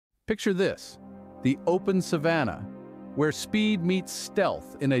Picture this, the open savanna, where speed meets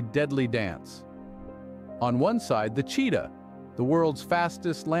stealth in a deadly dance. On one side, the cheetah, the world's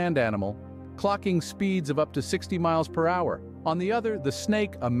fastest land animal, clocking speeds of up to 60 miles per hour. On the other, the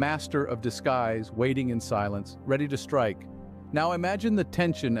snake, a master of disguise, waiting in silence, ready to strike. Now imagine the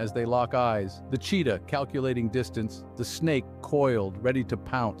tension as they lock eyes, the cheetah calculating distance, the snake coiled, ready to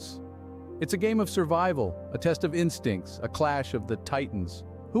pounce. It's a game of survival, a test of instincts, a clash of the titans.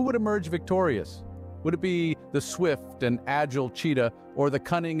 Who would emerge victorious? Would it be the swift and agile cheetah or the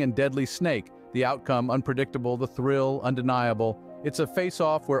cunning and deadly snake? The outcome unpredictable, the thrill undeniable. It's a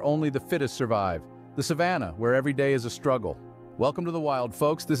face-off where only the fittest survive. The savannah, where every day is a struggle. Welcome to the wild,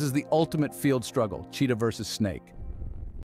 folks. This is the ultimate field struggle, cheetah versus snake.